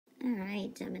All right,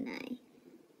 Gemini.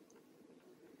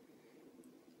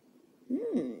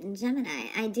 Gemini,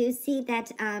 I do see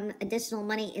that additional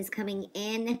money is coming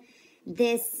in.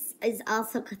 This is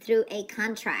also through a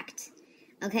contract.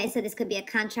 Okay, so this could be a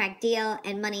contract deal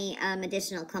and money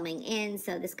additional coming in.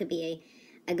 So this could be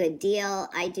a good deal.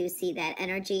 I do see that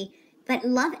energy. But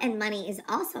love and money is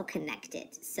also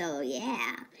connected. So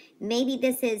yeah, maybe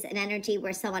this is an energy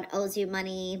where someone owes you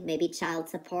money, maybe child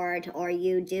support, or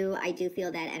you do. I do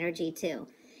feel that energy too.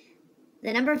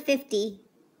 The number 50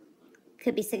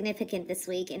 could be significant this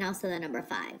week, and also the number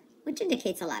 5, which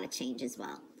indicates a lot of change as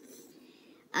well.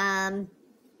 I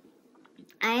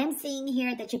am seeing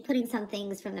here that you're putting some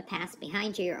things from the past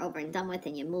behind you, you're over and done with,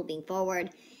 and you're moving forward.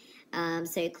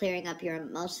 So you're clearing up your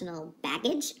emotional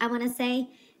baggage, I want to say.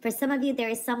 For some of you, there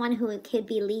is someone who could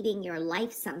be leading your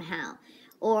life somehow,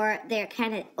 or they're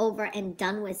kind of over and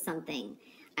done with something.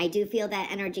 I do feel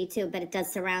that energy too, but it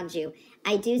does surround you.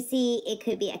 I do see it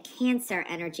could be a Cancer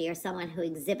energy or someone who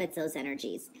exhibits those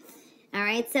energies. All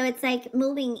right, so it's like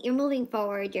you're moving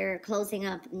forward, you're closing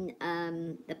up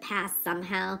the past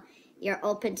somehow. You're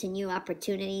open to new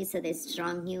opportunities, so there's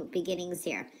strong new beginnings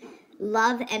here.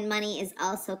 Love and money is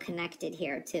also connected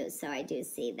here too, so I do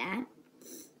see that.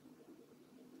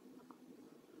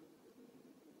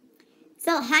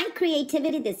 So high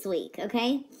creativity this week,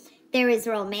 okay? There is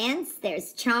romance,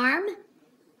 there's charm.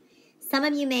 Some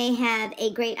of you may have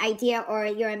a great idea, or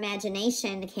your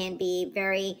imagination can be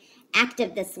very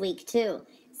active this week too.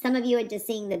 Some of you are just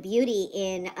seeing the beauty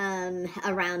in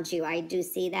around you. I do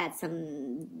see that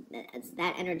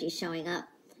that energy showing up.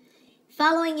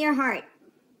 Following your heart.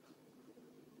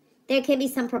 There can be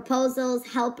some proposals,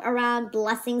 help around,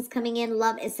 blessings coming in,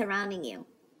 love is surrounding you.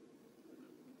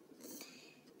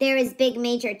 There is big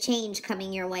major change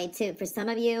coming your way too. For some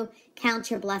of you, count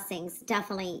your blessings.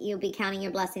 Definitely, you'll be counting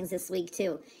your blessings this week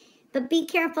too. But be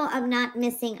careful of not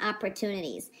missing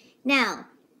opportunities. Now,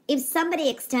 if somebody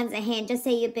extends a hand, just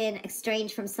say you've been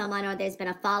estranged from someone or there's been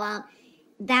a fallout,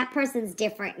 that person's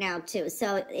different now too.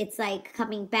 So it's like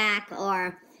coming back,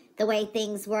 or the way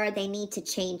things were, they need to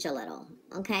change a little,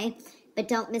 okay? But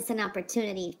don't miss an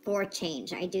opportunity for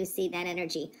change. I do see that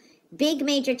energy. Big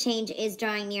major change is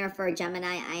drawing near for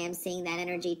Gemini. I am seeing that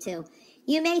energy too.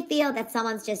 You may feel that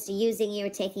someone's just using you or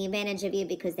taking advantage of you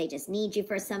because they just need you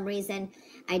for some reason.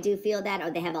 I do feel that,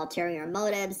 or they have ulterior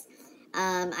motives.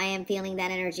 I am feeling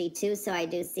that energy too, so I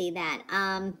do see that.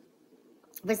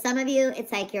 For some of you,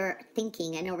 it's like you're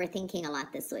thinking and overthinking a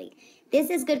lot this week. This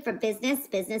is good for business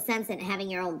sense, and having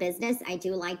your own business. I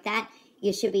do like that.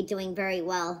 You should be doing very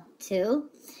well too.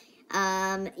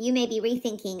 You may be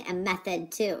rethinking a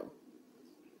method too.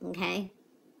 Okay?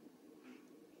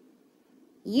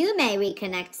 You may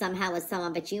reconnect somehow with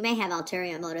someone, but you may have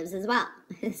ulterior motives as well.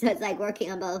 So it's like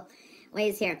working on both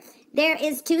ways here. There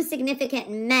is 2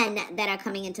 significant men that are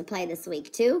coming into play this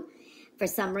week too. For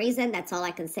some reason, that's all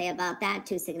I can say about that.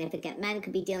 2 significant men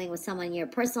could be dealing with someone in your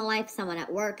personal life, someone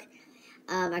at work,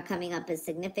 are coming up as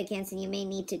significance, and you may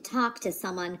need to talk to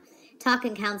someone. Talk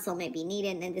and counsel may be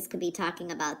needed, and this could be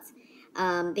talking about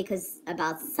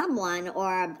about someone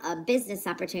or a business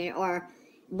opportunity, or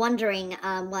wondering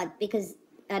because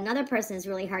another person is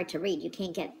really hard to read. You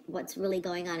can't get what's really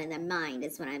going on in their mind,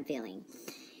 is what I'm feeling.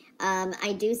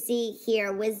 I do see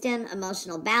here wisdom,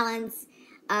 emotional balance.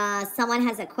 Someone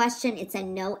has a question. It's a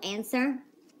no answer.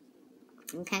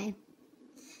 Okay.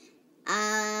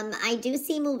 I do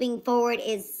see moving forward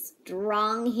is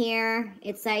strong here.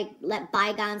 It's like let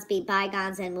bygones be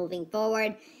bygones and moving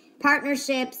forward.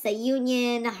 Partnerships, a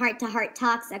union, heart-to-heart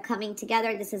talks are coming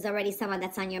together. This is already someone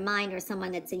that's on your mind or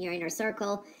someone that's in your inner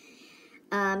circle.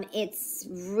 It's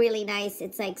really nice.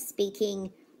 It's like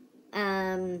speaking,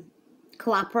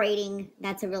 cooperating.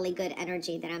 That's a really good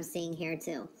energy that I'm seeing here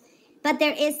too. But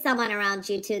there is someone around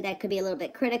you too that could be a little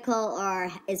bit critical,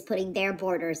 or is putting their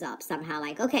borders up somehow.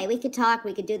 Like, okay, we could talk,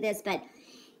 we could do this, but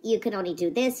you can only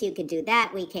do this, you can do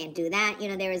that, we can't do that. You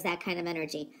know, there is that kind of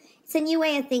energy. It's a new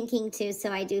way of thinking too,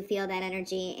 so I do feel that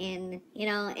energy, and you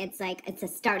know, it's like it's a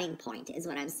starting point is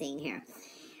what I'm seeing here.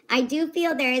 I do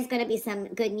feel there is going to be some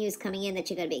good news coming in that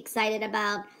you're going to be excited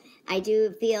about. I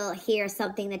do feel here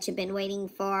something that you've been waiting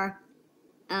for.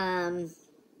 I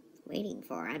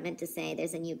meant to say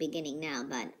there's a new beginning now,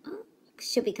 but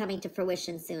should be coming to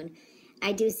fruition soon.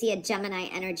 I do see a Gemini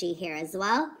energy here as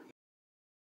well.